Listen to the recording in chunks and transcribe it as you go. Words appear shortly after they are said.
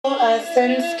Our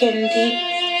sins skin deep,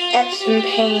 etched in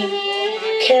pain,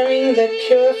 carrying the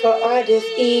cure for our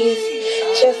disease,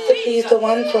 just to please the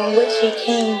one from which he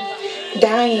came,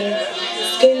 dying,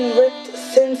 skin ripped,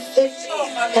 sin sick,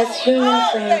 as human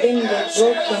frame bended,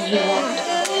 broken he walked,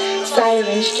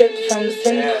 silent, stripped from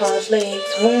sin-caused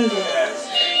legs, wounded.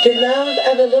 Did love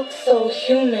ever look so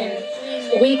human,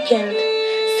 weakened?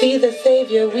 See the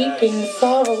Savior weeping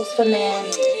sorrows for man,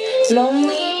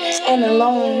 lonely and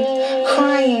alone,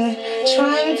 crying,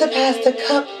 trying to pass the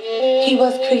cup he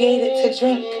was created to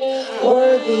drink,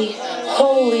 worthy,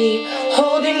 holy,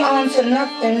 holding on to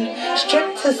nothing,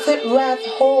 stripped to sip wrath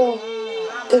whole.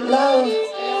 Did love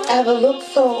ever look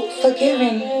so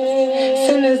forgiving?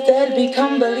 Sinners dead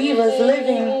become believers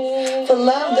living. For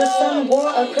love the Son wore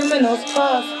a criminal's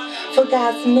cross, for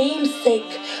God's name's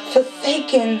sake,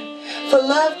 forsaken. For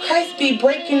love Christ be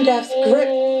breaking death's grip,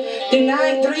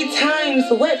 denied 3 times,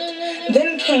 whipped,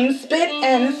 then came spit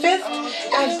and fist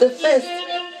after fist.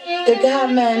 The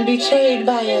God-man betrayed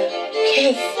by a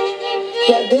kiss,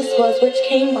 yet this was which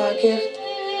came our gift.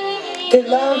 Did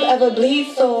love ever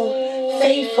bleed so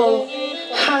faithful,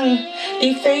 hung,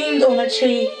 defamed on a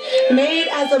tree, made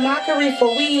as a mockery for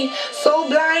we, so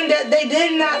blind that they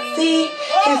did not see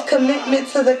his commitment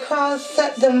to the cross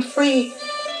set them free?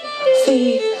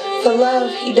 See, for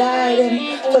love he died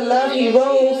and for love he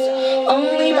rose.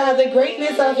 Only by the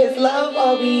greatness of his love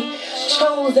are we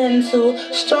chosen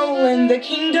to stroll in the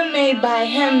kingdom made by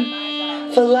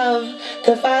him. For love,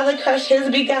 the Father crushed his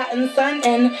begotten Son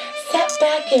and sat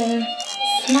back and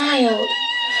smiled.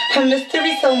 A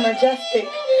mystery so majestic.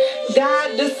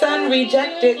 God the Son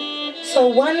rejected, so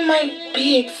one might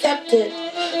be accepted.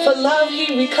 For love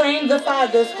he reclaimed the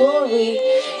Father's glory.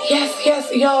 Yes, yes,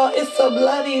 y'all, it's a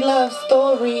bloody love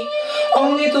story.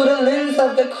 Only through the lens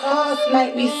of the cross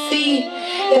might we see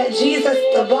that Jesus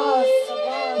the boss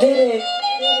did it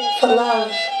for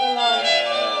love.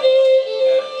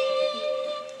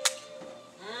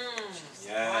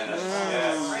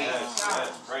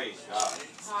 Yes, praise God.